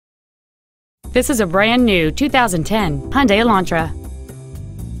This is a brand new 2010 Hyundai Elantra.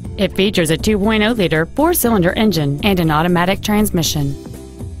 It features a 2.0-liter four-cylinder engine and an automatic transmission.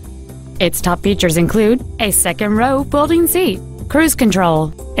 Its top features include a second-row folding seat, cruise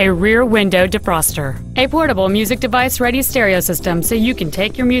control, a rear window defroster, a portable music device-ready stereo system so you can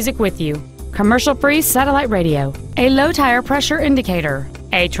take your music with you, commercial-free satellite radio, a low-tire pressure indicator,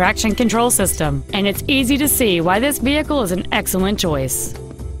 a traction control system, and it's easy to see why this vehicle is an excellent choice.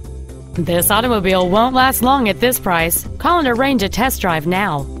 This automobile won't last long at this price. Call and arrange a test drive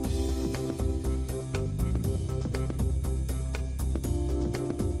now.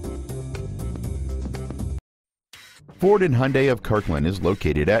 Ford and Hyundai of Kirkland is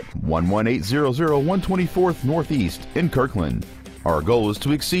located at 11800 124th Northeast in Kirkland. Our goal is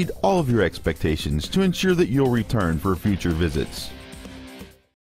to exceed all of your expectations to ensure that you'll return for future visits.